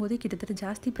தனித்தனியாக வாங்கும்போதே கிட்டத்தட்ட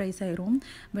ஜாஸ்தி ப்ரைஸ் ஆயிரும்.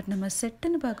 பட் நம்ம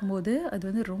செட்டுன்னு பார்க்கும்போது அது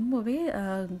வந்து ரொம்பவே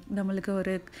நம்மளுக்கு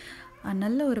ஒரு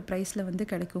நல்ல ஒரு ப்ரைஸில் வந்து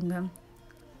கிடைக்குங்க.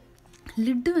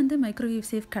 லிட்டு வந்து மைக்ரோவேவ்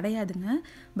சேஃப் கிடையாதுங்க.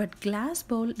 பட் கிளாஸ்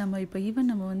பவுல் நம்ம இப்போ ஈவன்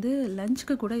நம்ம வந்து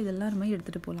லஞ்சுக்கு கூட இதெல்லாம் நம்ம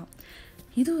எடுத்துகிட்டு போகலாம்.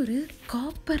 இது ஒரு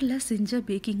காப்பரில் செஞ்ச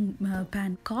பேக்கிங்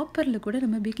பேன். காப்பரில் கூட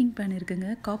நம்ம பேக்கிங் பேன் இருக்குங்க.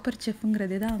 காப்பர்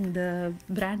செஃப்ங்கிறதே தான் அந்த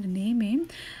பிராண்ட் நேமே.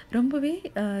 ரொம்பவே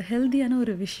ஹெல்த்தியான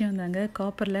ஒரு விஷயம் தாங்க.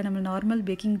 காப்பரில் நம்ம நார்மல்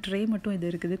பேக்கிங் ட்ரே மட்டும் இது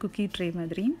இருக்குது, குக்கி ட்ரே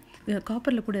மாதிரி.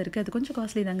 காப்பரில் கூட இருக்குது. அது கொஞ்சம்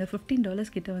காஸ்ட்லி தாங்க,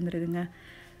 $15 கிட்ட வந்துடுதுங்க.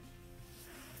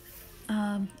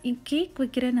 கேக்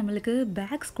வைக்கிற நம்மளுக்கு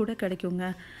பேக்ஸ் கூட கிடைக்குங்க.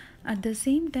 அட் த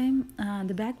சேம் டைம்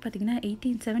அந்த பேக் பார்த்திங்கன்னா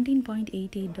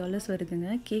 $17.88 வருதுங்க.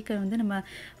 கேக்கை வந்து நம்ம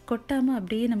கொட்டாமல்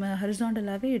அப்படியே நம்ம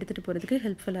ஹரிசாண்டலாகவே எடுத்துகிட்டு போகிறதுக்கு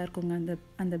ஹெல்ப்ஃபுல்லாக இருக்குங்க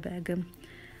அந்த பேக்கு.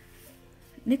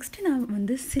 நெக்ஸ்ட்டு நான்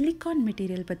வந்து சிலிக்கான்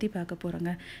மெட்டீரியல் பற்றி பார்க்க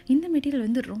போகிறேங்க. இந்த மெட்டீரியல்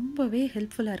வந்து ரொம்பவே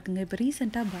ஹெல்ப்ஃபுல்லாக இருக்குங்க. இப்போ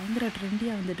ரீசெண்டாக பயங்கர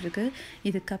ட்ரெண்டியாக வந்துட்டுருக்கு.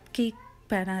 இது கப் கேக்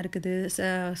பேனாக இருக்குது,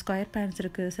 ஸ்கொயர் பேன்ஸ்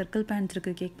இருக்குது, சர்க்கிள் பேன்ஸ்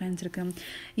இருக்குது, கேக் பேன்ஸ் இருக்குது.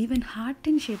 ஈவன்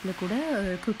ஹார்ட்டின் ஷேப்பில் கூட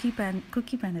குக்கி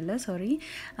பேன் இல்லை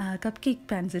கப் கேக்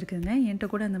பேன்ஸ் இருக்குதுங்க. என்கிட்ட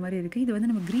கூட அந்த மாதிரி இருக்குது. இது வந்து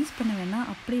நம்ம க்ரீஸ் பண்ண வேணால்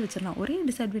அப்படியே வச்சிடலாம். ஒரே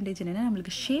டிஸ்அட்வான்டேஜ் என்னென்னா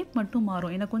நம்மளுக்கு ஷேப் மட்டும்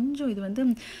மாறும். ஏன்னா கொஞ்சம் இது வந்து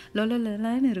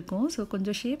லொலன்னு இருக்கும். ஸோ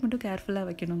கொஞ்சம் ஷேப் மட்டும் கேர்ஃபுல்லாக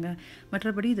வைக்கணுங்க.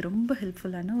 மற்றபடி இது ரொம்ப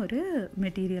ஹெல்ப்ஃபுல்லான ஒரு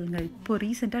மெட்டீரியலுங்க. இப்போது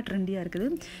ரீசெண்டாக ட்ரெண்டியாக இருக்குது.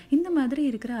 இந்த மாதிரி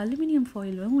இருக்கிற அலுமினியம்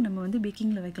ஃபாயிலும் நம்ம வந்து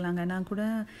பேக்கிங்கில் வைக்கலாங்க. நான் கூட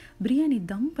பிரியாணி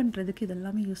தம் பண்ணுறதுக்கு இதெல்லாம்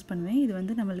எல்லாமே யூஸ் பண்ணுவேன். இது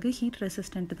வந்து நம்மளுக்கு ஹீட்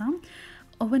ரெசிஸ்டன்ட் தான்,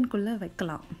 ஓவனுக்குள்ளே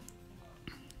வைக்கலாம்.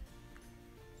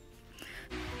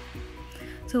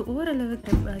 ஸோ ஓரளவு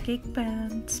கேக்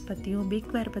பேன்ஸ் பற்றியும்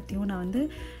பேக்வேர் பற்றியும் நான் வந்து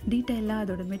டீட்டெயிலாக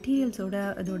அதோட மெட்டீரியல்ஸோட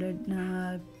அதோட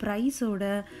ப்ரைஸோட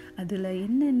அதில்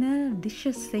என்னென்ன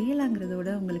டிஷ்ஷஸ் செய்யலாங்கிறதோட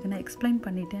உங்களுக்கு நான் எக்ஸ்பிளைன்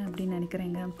பண்ணிட்டேன் அப்படின்னு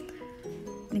நினைக்கிறேங்க.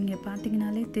 நீங்கள்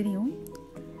பார்த்தீங்கனாலே தெரியும்,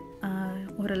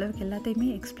 ஓரளவுக்கு எல்லாத்தையுமே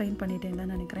எக்ஸ்பிளைன் பண்ணிட்டேன்னு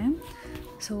தான் நினைக்கிறேன்.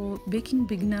 ஸோ பேக்கிங்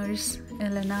பிகினர்ஸ்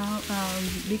இல்லைனா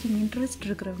பேக்கிங் இன்ட்ரெஸ்ட்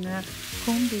இருக்கிறவங்க,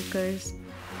 ஹோம் பேக்கர்ஸ்,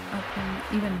 அப்புறம்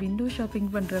ஈவன் விண்டோ ஷாப்பிங்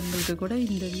பண்ணுறவங்களுக்கு கூட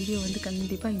இந்த வீடியோ வந்து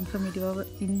கண்டிப்பாக இன்ஃபர்மேட்டிவாக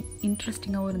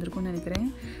இன்ட்ரெஸ்டிங்காகவும் இருந்திருக்கும்னு நினைக்கிறேன்.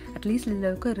 அட்லீஸ்ட் இதில்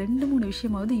இருக்க 2-3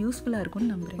 விஷயமாவது யூஸ்ஃபுல்லாக இருக்கும்னு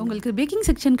நம்புகிறேன். உங்களுக்கு பேக்கிங்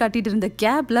செக்ஷன் காட்டிகிட்டு இருந்த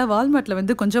கேப்பில் வால்மார்ட்டில்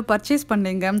வந்து கொஞ்சம் பர்ச்சேஸ்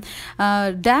பண்ணேங்க.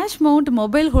 டேஷ் மவுண்ட்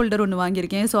மொபைல் ஹோல்டர் ஒன்று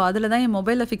வாங்கியிருக்கேன். ஸோ அதில் தான் என்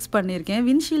மொபைலில் ஃபிக்ஸ் பண்ணியிருக்கேன்.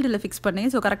 விண்ட்ஷீல்டில் ஃபிக்ஸ் பண்ணேன்.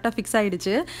 ஸோ கரெக்டாக ஃபிக்ஸ்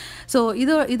ஆகிடுச்சு. ஸோ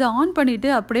இதை ஆன்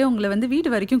பண்ணிவிட்டு அப்படியே உங்களை வந்து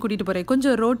வீட்டு வரைக்கும் கூட்டிகிட்டு போகிறேன்.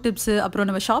 கொஞ்சம் ரோட் டிப்ஸு, அப்புறம்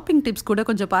நம்ம ஷாப்பிங் டிப்ஸ் கூட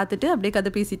கொஞ்சம் பார்த்துட்டு அப்படியே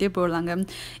கதை பேசிகிட்டே போகலாங்க.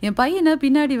 என் பையனை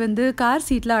பின்னாடி வந்து கார்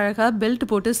சீட்டில் அழகாக பெல்ட்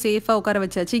போட்டு சேஃபாக உட்கார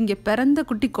வச்சாச்சு. இங்கே பிறந்த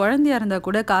குட்டி குழந்தையாக இருந்தால்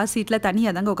கூட கார் சீட்டில்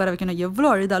தனியாக தாங்க உட்கார வைக்கணும். எவ்வளோ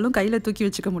அழுதாலும் கையில் தூக்கி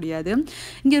வச்சுக்க முடியாது.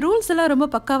 இங்கே ரூல்ஸ் எல்லாம் ரொம்ப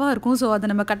பக்காவாக இருக்கும். ஸோ அதை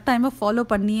நம்ம கட்டாயமாக ஃபாலோ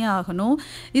பண்ணியே ஆகணும்.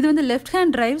 இது வந்து லெஃப்ட்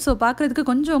ஹேண்ட் டிரைவ். ஸோ பார்க்குறதுக்கு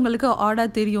கொஞ்சம் உங்களுக்கு ஆடாக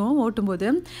தெரியும் ஓட்டும்போது.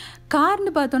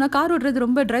 கார்னு பார்த்தோன்னா கார் ஓட்டுறது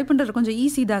ரொம்ப ட்ரைவ் பண்ணுறது கொஞ்சம்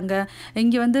ஈஸி தாங்க.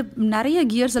 இங்கே வந்து நிறைய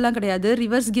கியர்ஸ் எல்லாம் கிடையாது.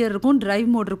 ரிவர்ஸ் கியர் இருக்கும், டிரைவ்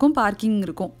மோட் இருக்கும், பார்க்கிங்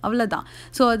இருக்கும், அவ்வளோதான்.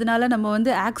 ஸோ அதனால நம்ம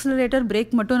வந்து ஆக்சிலரேட்டர்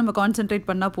பிரேக் மட்டும் நம்ம கான்சென்ட்ரேட்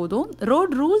பண்ணால் போதும்.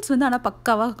 ரோட் ரூல்ஸ் வந்து ஆனால்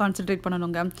பக்காவாக கான்சென்ட்ரேட்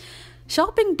பண்ணணுங்க.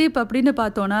 ஷாப்பிங் டிப் அப்படின்னு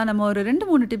பார்த்தோன்னா நம்ம ஒரு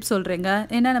 2-3 டிப் சொல்கிறேங்க.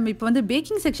 ஏன்னா நம்ம இப்போ வந்து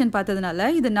பேக்கிங் செக்ஷன் பார்த்ததுனால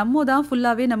இது நம்ம தான்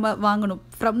ஃபுல்லாகவே நம்ம வாங்கணும்.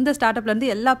 ஃப்ரம் த ஸ்டார்ட்அப்லேருந்து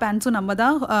எல்லா பேன்ஸும் நம்ம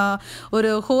தான் ஒரு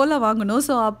ஹோலாக வாங்கணும்.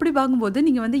 ஸோ அப்படி வாங்கும்போது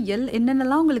நீங்கள் வந்து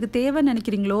என்னென்னலாம் உங்களுக்கு தேவைன்னு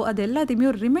நினைக்கிறீங்களோ அது எல்லாத்தையுமே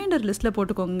ஒரு ரிமைண்டர் லிஸ்ட்டில்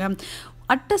போட்டுக்கோங்க.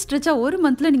 அட்ட ஸ்ட்ரெச்சாக ஒரு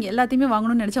மந்தில் நீங்கள் எல்லாத்தையுமே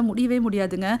வாங்கணும்னு நினச்சா முடியவே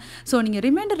முடியாதுங்க. ஸோ நீங்கள்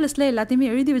ரிமைண்டர் லிஸ்ட்டில் எல்லாத்தையுமே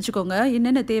எழுதி வச்சுக்கோங்க.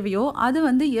 என்னென்ன தேவையோ அது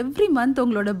வந்து எவ்ரி மந்த்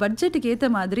உங்களோட பட்ஜெட்டுக்கு ஏற்ற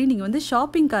மாதிரி நீங்கள் வந்து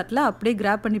ஷாப்பிங் கார்ட்டில் அப்படியே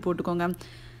கிராப் பண்ணி போட்டுக்கோங்க.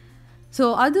 ஸோ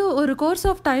அது ஒரு கோர்ஸ்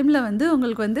ஆஃப் டைமில் வந்து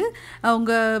உங்களுக்கு வந்து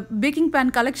உங்கள் பேக்கிங்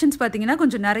பேன் கலெக்ஷன்ஸ் பார்த்தீங்கன்னா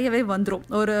கொஞ்சம் நிறையவே வந்துடும்.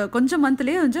 ஒரு கொஞ்சம்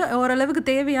மந்த்லேயே கொஞ்சம் ஓரளவுக்கு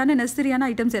தேவையான நெசசரியான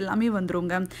ஐட்டம்ஸ் எல்லாமே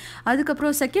வந்துருங்க.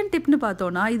 அதுக்கப்புறம் செகண்ட் டிப்னு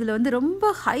பார்த்தோன்னா இதில் வந்து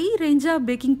ரொம்ப ஹை ரேஞ்சாக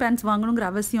பேக்கிங் பேன்ஸ் வாங்கணுங்கிற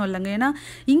அவசியம் இல்லைங்க. ஏன்னா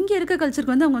இங்கே இருக்க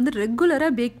கல்ச்சருக்கு வந்து அவங்க வந்து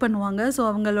ரெகுலராக பேக் பண்ணுவாங்க. ஸோ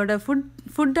அவங்களோட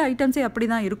ஃபுட் ஐட்டம்ஸே அப்படி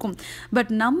தான் இருக்கும்.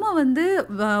 பட் நம்ம வந்து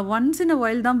ஒன்ஸ் இன் அ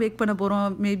வைல் தான் பேக் பண்ண போகிறோம்,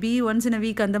 maybe once in a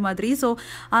week அந்த மாதிரி. ஸோ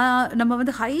நம்ம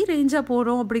வந்து ஹை ரேஞ்சாக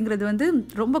போகிறோம் அப்படிங்கிறது வந்து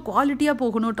ரொம்ப குவாலிட்டியாக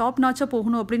போகணும், டாப் நாச்சாக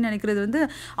போகணும் அப்படின்னு நினைக்கிறது வந்து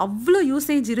அவ்வளோ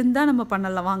யூசேஜ் இருந்தால் நம்ம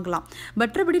வாங்கலாம்.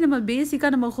 மற்றபடி நம்ம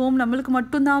பேசிக்காக நம்ம ஹோம் நம்மளுக்கு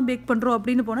மட்டும்தான் பேக் பண்ணுறோம்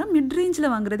அப்படின்னு போனால் மிட் ரேஞ்சில்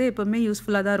வாங்குறதே எப்போவுமே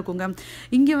யூஸ்ஃபுல்லாக தான் இருக்குங்க.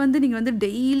 இங்கே வந்து நீங்கள் வந்து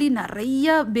டெய்லி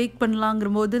நிறையா பேக்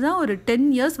பண்ணலாங்கிற போது தான் ஒரு 10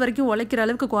 இயர்ஸ் வரைக்கும் உழைக்கிற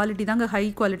அளவுக்கு குவாலிட்டி தாங்க ஹை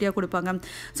குவாலிட்டியாக கொடுப்பாங்க.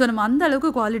 ஸோ நம்ம அந்த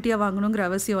அளவுக்கு குவாலிட்டியாக வாங்கணுங்கிற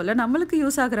அவசியம் இல்லை. நம்மளுக்கு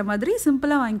யூஸ் ஆகிற மாதிரி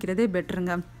சிம்பிளாக வாங்கிக்கிறதே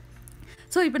பெட்டருங்க.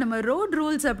 ஸோ இப்போ நம்ம ரோட்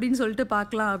ரூல்ஸ் அப்படின்னு சொல்லிட்டு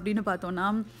பார்க்கலாம் அப்படின்னு பார்த்தோன்னா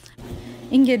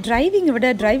இங்கே டிரைவிங்கை விட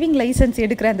டிரைவிங் லைசன்ஸ்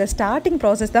எடுக்கிற அந்த ஸ்டார்டிங்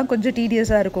ப்ராசஸ் தான் கொஞ்சம்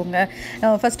டீடியஸாக இருக்குங்க.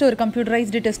 ஃபஸ்ட்டு ஒரு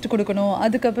கம்ப்யூட்டரைஸ்டு டெஸ்ட் கொடுக்கணும்,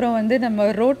 அதுக்கப்புறம் வந்து நம்ம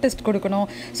ரோட் டெஸ்ட் கொடுக்கணும்.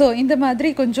 ஸோ இந்த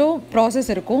மாதிரி கொஞ்சம் ப்ராசஸ்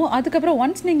இருக்கும். அதுக்கப்புறம்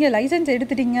ஒன்ஸ் நீங்கள் லைசன்ஸ்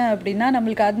எடுத்துட்டீங்க அப்படின்னா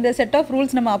நம்மளுக்கு அந்த செட் ஆஃப்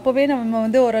ரூல்ஸ் நம்ம அப்போவே நம்ம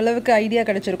வந்து ஓரளவுக்கு ஐடியா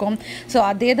கிடச்சிருக்கும். ஸோ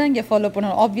அதே தான் இங்கே ஃபாலோ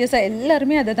பண்ணணும். ஆப்வியஸாக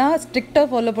எல்லாருமே அதை தான் ஸ்ட்ரிக்டாக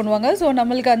ஃபாலோ பண்ணுவாங்க. ஸோ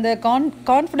நம்மளுக்கு அந்த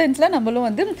கான்ஃபிடென்ஸில் நம்மளும்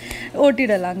வந்து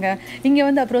ஓட்டிடலாங்க. இங்கே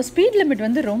வந்து அப்புறம் ஸ்பீட் லிமிட்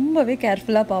வந்து ரொம்பவே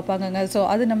கேர்ஃபுல்லாக பார்ப்பாங்கங்க. ஸோ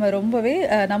அது நம்ம ரொம்பவே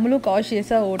நம்மளும்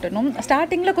காஷியஸாக ஓட்டணும்.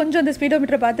 ஸ்டார்டிங்கில் கொஞ்சம் அந்த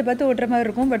ஸ்பீடோமீட்டரை பார்த்து ஓட்டுற மாதிரி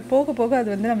இருக்கும். பட் போக போக அது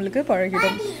வந்து நம்மளுக்கு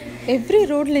பழகிடும். எவ்ரி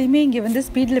ரோட்லேயுமே இங்கே வந்து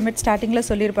ஸ்பீட் லிமிட் ஸ்டார்டிங்கில்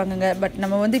சொல்லியிருப்பாங்கங்க. பட்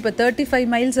நம்ம வந்து இப்போ 35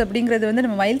 மைல்ஸ் அப்படிங்கிறது வந்து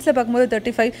நம்ம மைல்ஸில் பார்க்கும்போது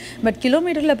 35, பட்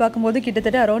கிலோமீட்டரில் பார்க்கும்போது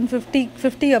கிட்டத்தட்ட அரௌண்ட்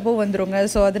 50 அபோவ் வந்துருங்க.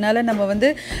 ஸோ அதனால் நம்ம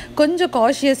வந்து கொஞ்சம்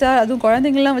காஷியஸாக, அதுவும்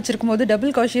குழந்தைங்கள்லாம் வச்சுருக்கும் போது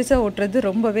டபுள் காஷியஸாக ஓட்டுறது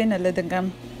ரொம்பவே நல்லதுங்க.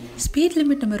 ஸ்பீட்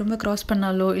லிமிட் நம்ம ரொம்ப க்ராஸ்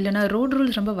பண்ணாலோ இல்லைனா ரோட்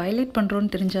ரூல்ஸ் ரொம்ப வயலேட்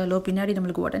பண்ணுறோன்னு தெரிஞ்சாலோ பின்னாடி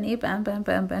நம்மளுக்கு உடனே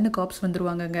பேன்னு காப்ஸ்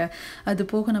வந்துருவாங்கங்க. அது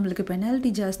போக நம்மளுக்கு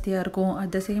பெனால்ட்டி ஜாஸ்தியாக இருக்கும்.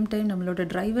 அட் த சேம் டைம் நம்மளோட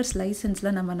டிரைவர்ஸ்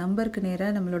லைசன்ஸில் நம்ம நம்பருக்கு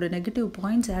நேராக நம்மளோட நெகட்டிவ்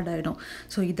பாயிண்ட்ஸ் ஆட் ஆகிடும்.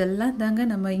 ஸோ இதெல்லாம் தாங்க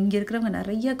நம்ம இங்கே இருக்கிறவங்க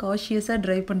நிறைய காஷியஸாக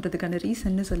ட்ரைவ் பண்ணுறதுக்கான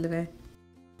ரீசன்னு சொல்லுவேன்.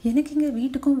 எனக்கு இங்கே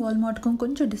வீட்டுக்கும் வால்மார்ட்டுக்கும்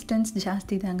கொஞ்சம் டிஸ்டன்ஸ்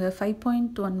ஜாஸ்தி தாங்க.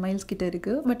 5.1 மைல்ஸ் கிட்ட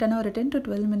இருக்குது. பட் ஆனால் ஒரு 10 to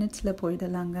 12 மினிட்ஸில்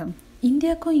போயிடலாங்க.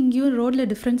 இந்தியாவுக்கும் இங்கேயும் ரோடில்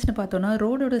டிஃப்ரென்ஸ்னு பார்த்தோன்னா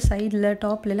ரோடோட சைடில்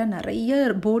டாப்லலாம் நிறைய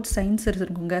போர்ட் சைன்ஸ்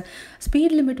இருக்குங்க.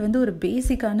 ஸ்பீட் லிமிட் வந்து ஒரு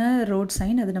பேசிக்கான ரோட்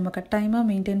சைன், அது நம்ம கட்டாயமாக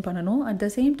மெயின்டைன் பண்ணணும். அட் த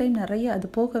சேம் டைம் நிறைய அது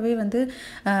போகவே வந்து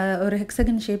ஒரு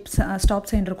ஹெக்ஸகன் ஷேப் ஸ்டாப்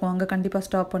சைன் இருக்கும், அங்கே கண்டிப்பாக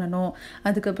ஸ்டாப் பண்ணணும்.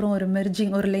 அதுக்கப்புறம் ஒரு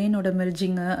மெர்ஜிங், ஒரு லேனோட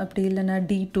மெர்ஜிங்கு, அப்படி இல்லைன்னா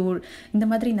டீடூர், இந்த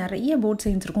மாதிரி நிறைய போர்ட்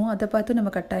சைன்ஸ் இருக்கும். அதை பார்த்து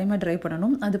நம்ம கட்டாயமாக ட்ரைவ்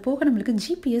பண்ணணும். அது போக நம்மளுக்கு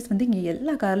ஜிபிஎஸ் வந்து இங்கே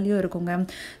எல்லா கார்லேயும் இருக்குங்க.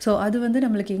 ஸோ அது வந்து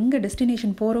நம்மளுக்கு எங்கே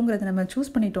டெஸ்டினேஷன் போகிறோங்கிறத நம்ம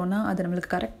சூஸ் பண்ணிட்டோன்னா அதை நம்மளுக்கு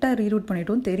கரெக்டாக ரீரூட்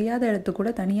பண்ணிட்டோம். தெரியாத இடத்துக்கு கூட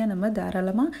தனியாக நம்ம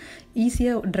தாராளமாக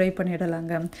ஈஸியாக ட்ரைவ்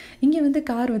பண்ணிடலாங்க. இங்கே வந்து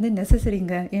கார் வந்து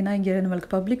நெசசரிங்க. ஏன்னா இங்கே நம்மளுக்கு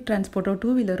பப்ளிக் டிரான்ஸ்போர்ட்டோ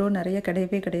டூ வீலரோ நிறைய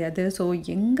கிடையவே கிடையாது. ஸோ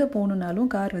எங்கே போகணுன்னாலும்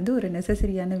கார் வந்து ஒரு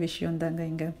நெசசரியான விஷயம் தாங்க.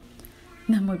 இங்கே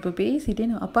நம்ம இப்போ பேசிகிட்டே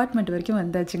நம்ம அப்பார்ட்மெண்ட் வரைக்கும்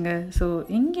வந்தாச்சுங்க. ஸோ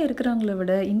இங்கே இருக்கிறவங்கள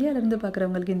விட இந்தியாவிலேருந்து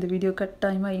பார்க்குறவங்களுக்கு இந்த வீடியோ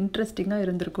கட்டாயமாக இன்ட்ரெஸ்டிங்காக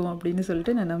இருந்திருக்கும் அப்படின்னு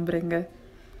சொல்லிட்டு நான் நம்புகிறேங்க.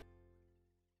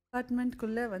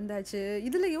 அப்பார்ட்மெண்ட்குள்ளே வந்தாச்சு.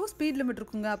 இதுலையோ ஸ்பீட் லிமிட்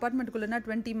இருக்குங்க. அப்பார்ட்மெண்ட்டுக்குள்ளேனா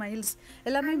 20 மைல்ஸ்,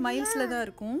 எல்லாமே மைல்ஸில் தான்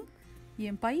இருக்கும்.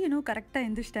 என் பையனும் கரெக்டாக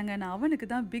எழுந்திரிச்சிட்டாங்க. நான் அவனுக்கு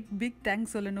தான் பிக்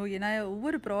தேங்க்ஸ் சொல்லணும். ஏன்னா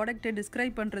ஒவ்வொரு ப்ராடக்ட்டை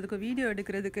டிஸ்கிரைப் பண்ணுறதுக்கு, வீடியோ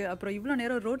எடுக்கிறதுக்கு, அப்புறம் இவ்வளோ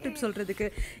நேரம் ரோட் டிப் சொல்கிறதுக்கு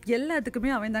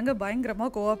எல்லாத்துக்குமே அவன் தாங்க பயங்கரமாக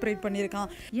கோஆப்ரேட்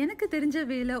பண்ணியிருக்கான். எனக்கு தெரிஞ்ச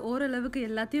வேலை ஓரளவுக்கு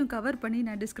எல்லாத்தையும் கவர் பண்ணி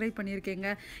நான் டிஸ்கிரைப்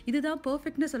பண்ணியிருக்கேங்க. இதுதான்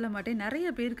பர்ஃபெக்ட்னு சொல்ல மாட்டேன்.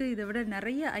 நிறைய பேருக்கு இதை விட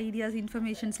நிறைய ஐடியாஸ்,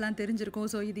 இன்ஃபர்மேஷன்ஸ்லாம் தெரிஞ்சிருக்கும்.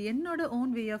 ஸோ இது என்னோட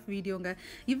ஓன் வே ஆஃப் வீடியோங்க.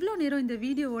 இவ்வளோ நேரம் இந்த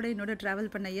வீடியோவோட என்னோட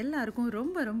ட்ராவல் பண்ண எல்லாருக்கும்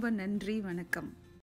ரொம்ப ரொம்ப நன்றி. வணக்கம்.